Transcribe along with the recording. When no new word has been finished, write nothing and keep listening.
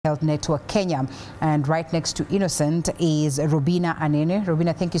Health Network Kenya, and right next to Innocent is Robina Anene.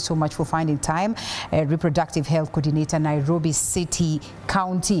 Robina, thank you so much for finding time. Reproductive Health Coordinator, Nairobi City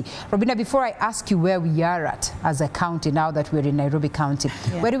County. Robina, before I ask you where we are at as a county now that we're in Nairobi County,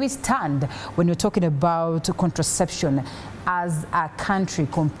 where do we stand when you're talking about contraception as a country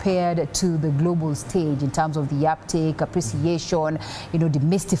compared to the global stage in terms of the uptake, appreciation,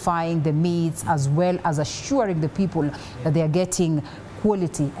 demystifying the myths, as well as assuring the people that they are getting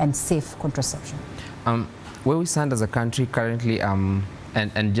quality and safe contraception? Where we stand as a country currently,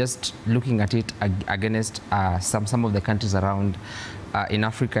 and just looking at it against some of the countries around in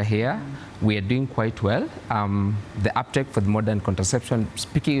Africa here, we are doing quite well. The uptake for the modern contraception,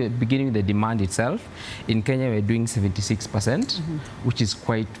 beginning with the demand itself, in Kenya we're doing 76%, which is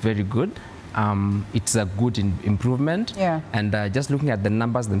quite very good. It's a good improvement. And just looking at the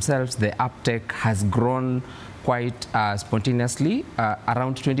numbers themselves, the uptake has grown quite spontaneously.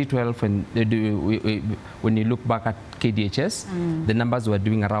 Around 2012, when you look back at KDHS, the numbers were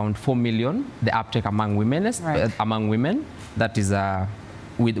doing around 4 million, the uptake among women. That is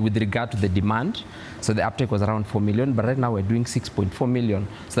with regard to the demand. So the uptake was around 4 million, but right now we're doing 6.4 million.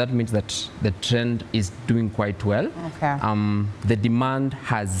 So that means that the trend is doing quite well. The demand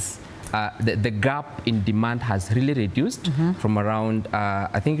has the gap in demand has really reduced from around,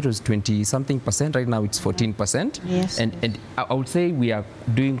 I think it was 20-something%. Right now it's 14%. And I would say we are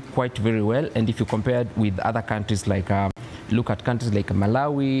doing quite very well. And if you compare it with other countries, like look at countries like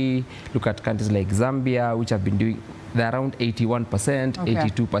Malawi, look at countries like Zambia, which have been doing, they're around 81%,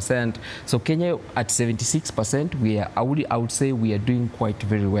 82%. So Kenya at 76%, I would say we are doing quite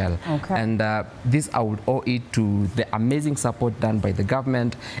very well. And this I would owe it to the amazing support done by the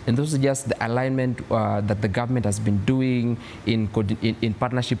government, and also just the alignment that the government has been doing in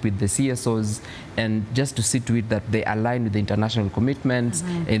partnership with the CSOs, and just to see to it that they align with the international commitments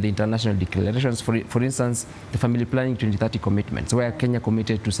and the international declarations. For instance, the Family Planning 2030 commitments, where Kenya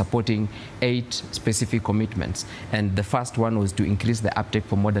committed to supporting 8 specific commitments. And the first one was to increase the uptake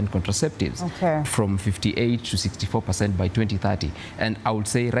for modern contraceptives from 58 to 64% by 2030. And I would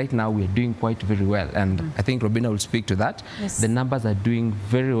say right now we are doing quite very well. And I think Robina will speak to that. The numbers are doing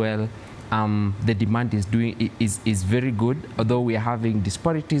very well. The demand is very good, although we are having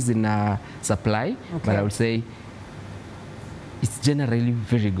disparities in supply. But I would say it's generally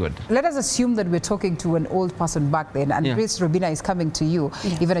very good. Let us assume that we're talking to an old person back then, and Grace, Robina is coming to you,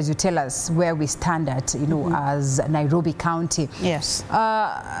 even as you tell us where we stand at, as Nairobi County.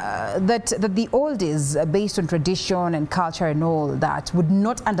 That the oldies, based on tradition and culture and all that, would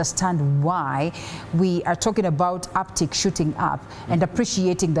not understand why we are talking about uptick shooting up and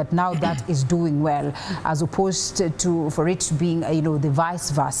appreciating that now that is doing well, as opposed to for it being, the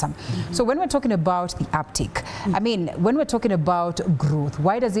vice versa. So when we're talking about the uptick, I mean, when we're talking about growth,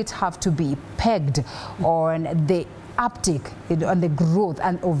 why does it have to be pegged on the uptick, on the growth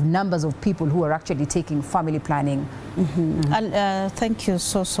and of numbers of people who are actually taking family planning? And thank you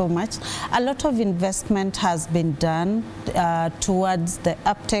so much. A lot of investment has been done towards the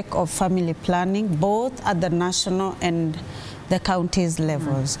uptake of family planning, both at the national and the counties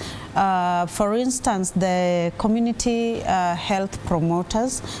levels. For instance, the community health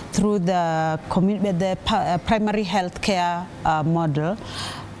promoters through the primary health care model,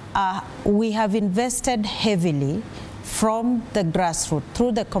 we have invested heavily from the grassroots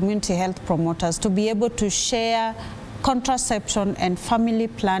through the community health promoters to be able to share contraception and family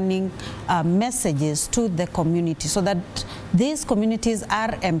planning messages to the community, so that these communities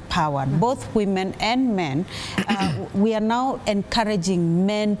are empowered, both women and men. We are now encouraging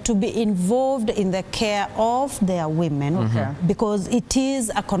men to be involved in the care of their women, because it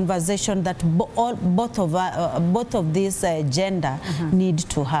is a conversation that both of these gender need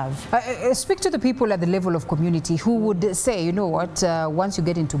to have. Speak to the people at the level of community who would say, you know what, once you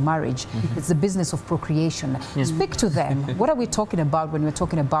get into marriage, it's the business of procreation. Speak to them. What are we talking about when we're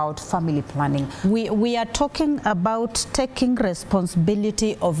talking about family planning? We are talking about taking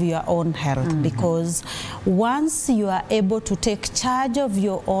responsibility of your own health, because once you are able to take charge of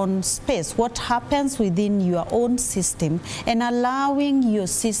your own space, what happens within your own system, and allowing your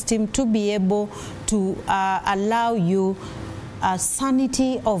system to be able to allow you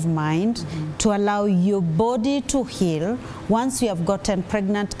sanity of mind, to allow your body to heal once you have gotten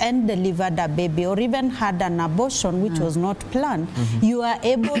pregnant and delivered a baby, or even had an abortion which was not planned. You are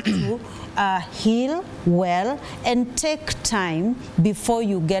able to heal well and take time before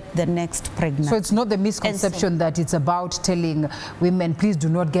you get the next pregnancy. So it's not the misconception that it's about telling women, please do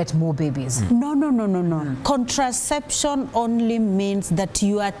not get more babies. No, no, no, no, no. Contraception only means that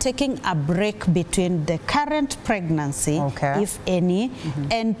you are taking a break between the current pregnancy, if any,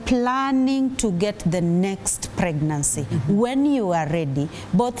 and planning to get the next pregnancy when you are ready,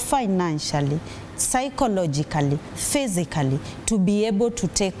 both financially, psychologically, physically, to be able to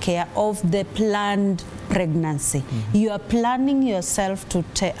take care of the planned pregnancy. You are planning yourself to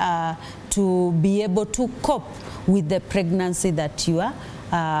be able to cope with the pregnancy that you are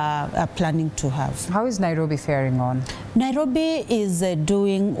planning to have. How is Nairobi faring on? Nairobi is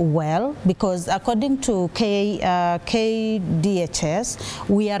doing well because according to KDHS,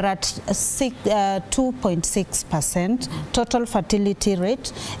 we are at 2.6% total fertility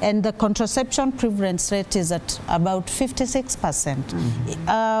rate, and the contraception prevalence rate is at about 56%.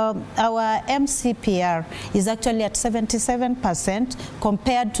 Our MCPR is actually at 77%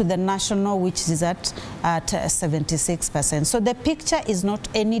 compared to the national, which is at 76%. So the picture is not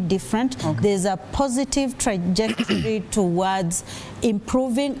any different. There's a positive trajectory towards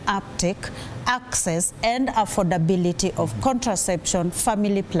improving uptake, access and affordability of contraception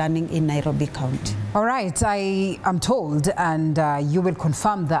family planning in Nairobi County. All right, I am told, and you will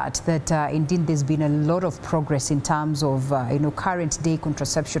confirm that indeed there's been a lot of progress in terms of current day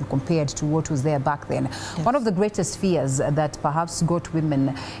contraception compared to what was there back then. One of the greatest fears that perhaps got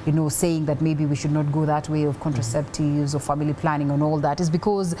women, saying that maybe we should not go that way of contraceptives or family planning and all that is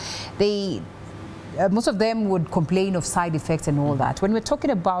because most of them would complain of side effects and all that. When we're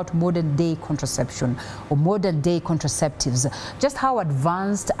talking about modern day contraception or modern day contraceptives, just how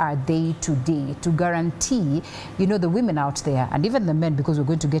advanced are they today to guarantee, the women out there and even the men, because we're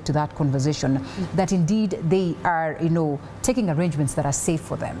going to get to that conversation, that indeed they are, taking arrangements that are safe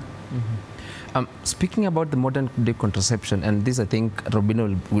for them? Speaking about the modern day contraception, and this I think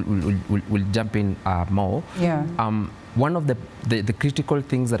Robina will jump in more. Yeah. One of the critical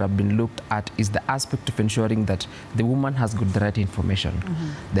things that have been looked at is the aspect of ensuring that the woman has got the right information.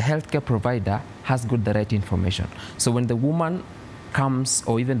 The healthcare provider has got the right information. So when the woman comes,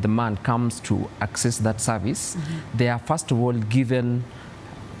 or even the man comes to access that service, they are first of all given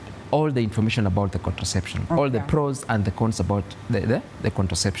all the information about the contraception, all the pros and the cons about the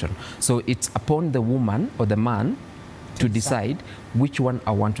contraception. So it's upon the woman or the man to decide which one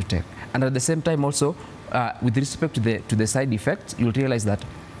I want to take. And at the same time also, with respect to the side effects, you'll realize that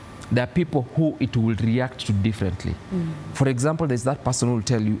there are people who it will react to differently. For example, there's that person who will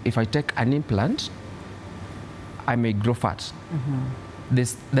tell you, if I take an implant, I may grow fat.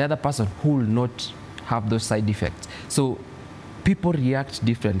 There's the other person who will not have those side effects. So people react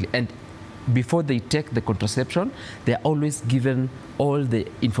differently. And before they take the contraception, they're always given all the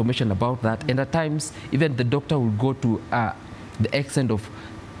information about that. And at times, even the doctor will go to the extent of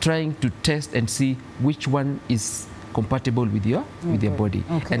trying to test and see which one is compatible with your body.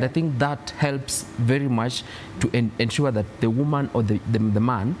 And I think that helps very much to ensure that the woman or the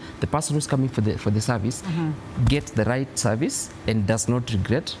man, the person who's coming for the service, gets the right service and does not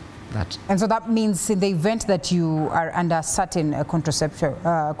regret that. And so that means in the event that you are under certain contraceptive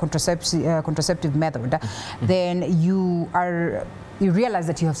method, then you realize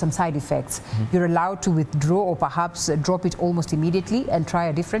that you have some side effects. You're allowed to withdraw or perhaps drop it almost immediately and try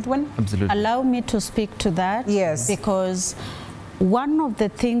a different one? Absolutely. Allow me to speak to that. Yes. Because one of the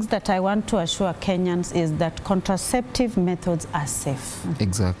things that I want to assure Kenyans is that contraceptive methods are safe.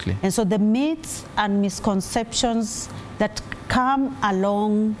 Exactly. And so the myths and misconceptions that come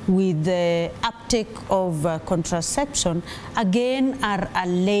along with the uptake of contraception, again, are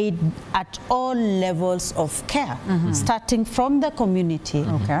allayed at all levels of care, starting from the community.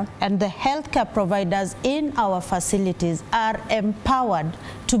 And the healthcare providers in our facilities are empowered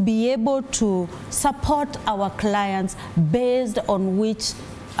to be able to support our clients based on which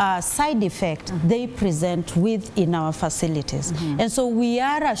side effect they present with in our facilities. And so we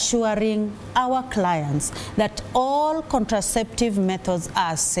are assuring our clients that all contraceptive methods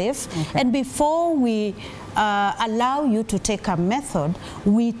are safe. And before we allow you to take a method,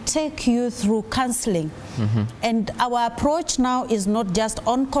 we take you through counseling. And our approach now is not just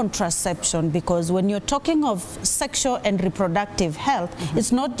on contraception, because when you're talking of sexual and reproductive health,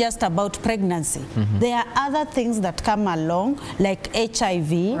 it's not just about pregnancy. There are other things that come along, like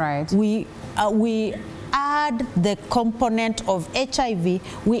HIV. Right. We add the component of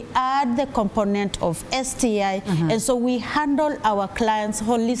HIV, we add the component of STI, and so we handle our clients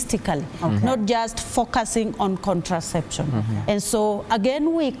holistically, not just focusing on contraception. And so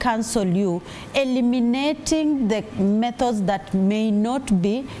again, we counsel you eliminating the methods that may not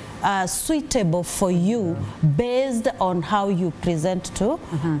be suitable for you based on how you present to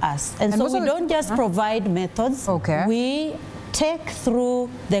us. And so we don't just provide methods, we take through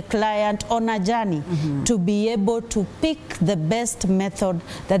the client on a journey to be able to pick the best method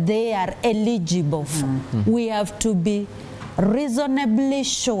that they are eligible for. We have to be reasonably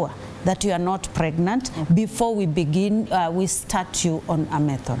sure that you are not pregnant before we begin, we start you on a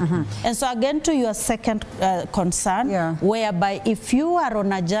method. And so again, to your second concern, whereby if you are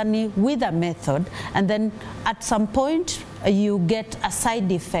on a journey with a method and then at some point you get a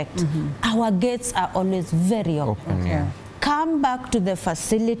side effect, our gates are always very open. Come back to the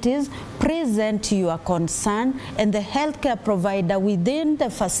facilities, present your concern, and the healthcare provider within the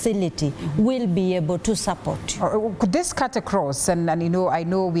facility will be able to support you. Could this cut across? And you know, I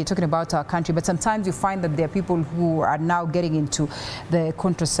know we're talking about our country, but sometimes you find that there are people who are now getting into the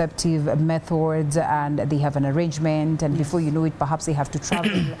contraceptive methods and they have an arrangement, and before you know it, perhaps they have to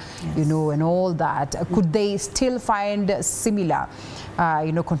travel, you know, and all that. Could they still find similar,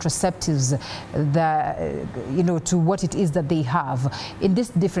 you know, contraceptives that, you know, to what it is that they have in these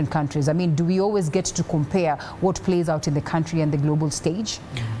different countries? I mean, do we always get to compare what plays out in the country and the global stage?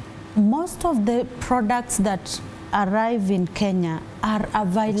 Most of the products that arrive in Kenya are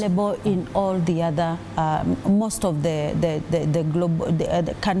available in all the other, most of the global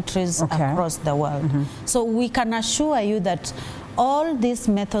the countries across the world. So we can assure you that all these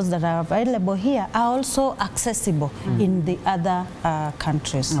methods that are available here are also accessible in the other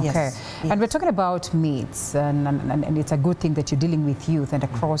countries. And we're talking about meats, and it's a good thing that you're dealing with youth and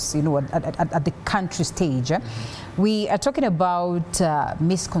across, you know, at the country stage. We are talking about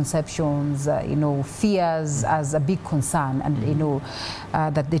misconceptions, you know, fears as a big concern, and you know,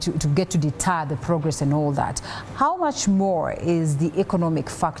 that they to get to deter the progress and all that. How much more is the economic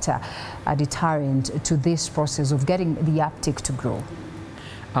factor a deterrent to this process of getting the uptake to grow?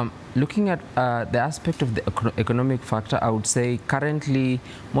 Looking at the aspect of the economic factor, I would say currently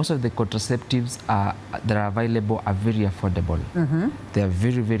most of the contraceptives that are available are very affordable. They are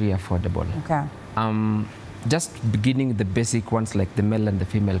very, very affordable. Just beginning the basic ones like the male and the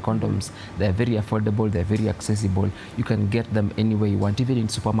female condoms, they're very affordable, they're very accessible. You can get them anywhere you want, even in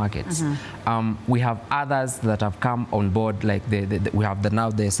supermarkets. We have others that have come on board, like we have now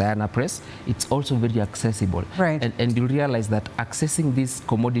the Sayana Press. It's also very accessible. And you realize that accessing these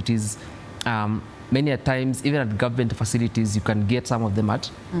commodities, many a times, even at government facilities, you can get some of them at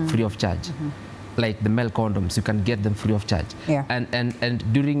free of charge. Like the male condoms, you can get them free of charge.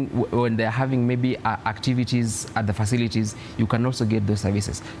 And during when they're having maybe activities at the facilities, you can also get those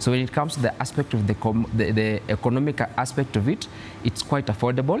services. So when it comes to the aspect of the economic aspect of it, it's quite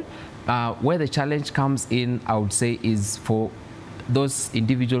affordable. Where the challenge comes in, I would say, is for those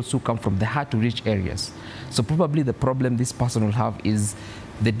individuals who come from the hard-to-reach areas. So probably the problem this person will have is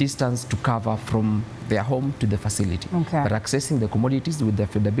the distance to cover from their home to the facility. But accessing the commodities with the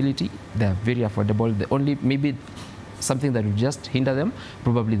affordability, they're very affordable. The only maybe something that will just hinder them,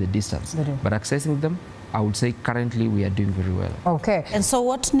 probably the distance. But accessing them, I would say currently we are doing very well. And so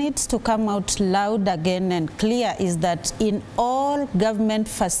what needs to come out loud again and clear is that in all government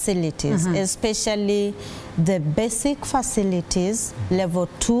facilities, especially the basic facilities, level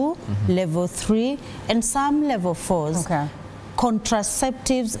 2, level 3, and some level 4s,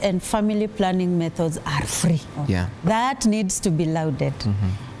 contraceptives and family planning methods are free. That needs to be lauded.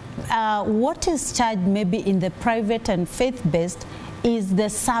 What is charged maybe in the private and faith-based is the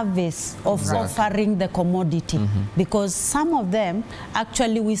service of offering the commodity, because some of them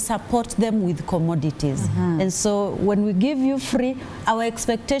actually we support them with commodities. And so when we give you free, our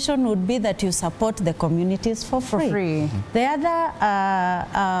expectation would be that you support the communities for free. The other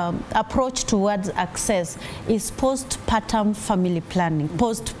approach towards access is postpartum family planning,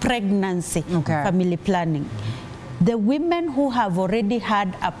 post-pregnancy family planning. The women who have already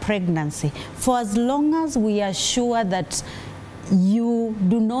had a pregnancy, for as long as we are sure that your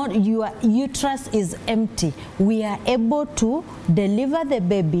uterus is empty, we are able to deliver the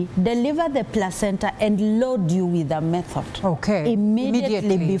baby, deliver the placenta, and load you with a method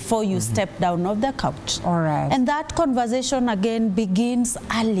immediately before you step down off the couch. And that conversation again begins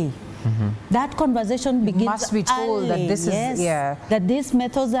early. That conversation begins must be told early, that this is that these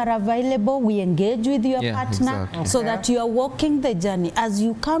methods are available. We engage with your partner so that you are walking the journey. As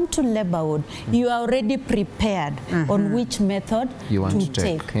you come to laborhood, you are already prepared on which method you want to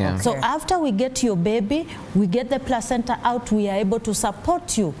take. Okay. So after we get your baby, we get the placenta out, we are able to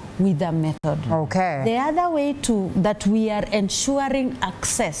support you with the method. Okay. The other way that we are ensuring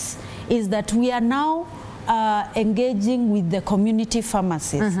access is that we are now engaging with the community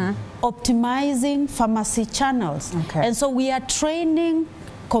pharmacies, optimizing pharmacy channels. Okay. And so we are training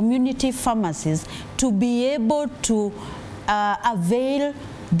community pharmacies to be able to avail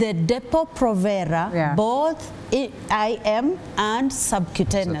the Depo-Provera, both IM and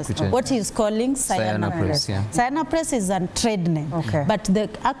subcutaneous. What he's calling Cyanopress. Cyanopress is a trade name, but the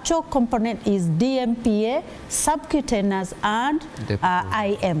actual component is DMPA, subcutaneous, and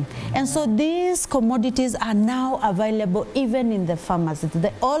IM. And so these commodities are now available even in the pharmacies,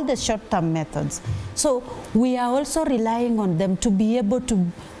 all the short-term methods. So we are also relying on them to be able to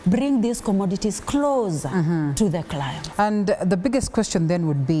bring these commodities closer to the client. And the biggest question then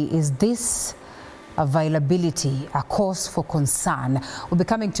would be, is this availability a cause for concern? We'll be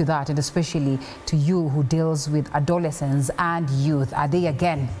coming to that, and especially to you who deals with adolescents and youth. Are they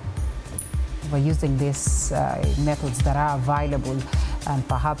again using these methods that are available, and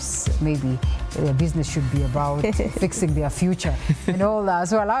perhaps maybe their business should be about fixing their future and all that?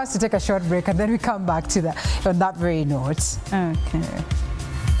 So allow us to take a short break, and then we come back to that on that very note. Okay.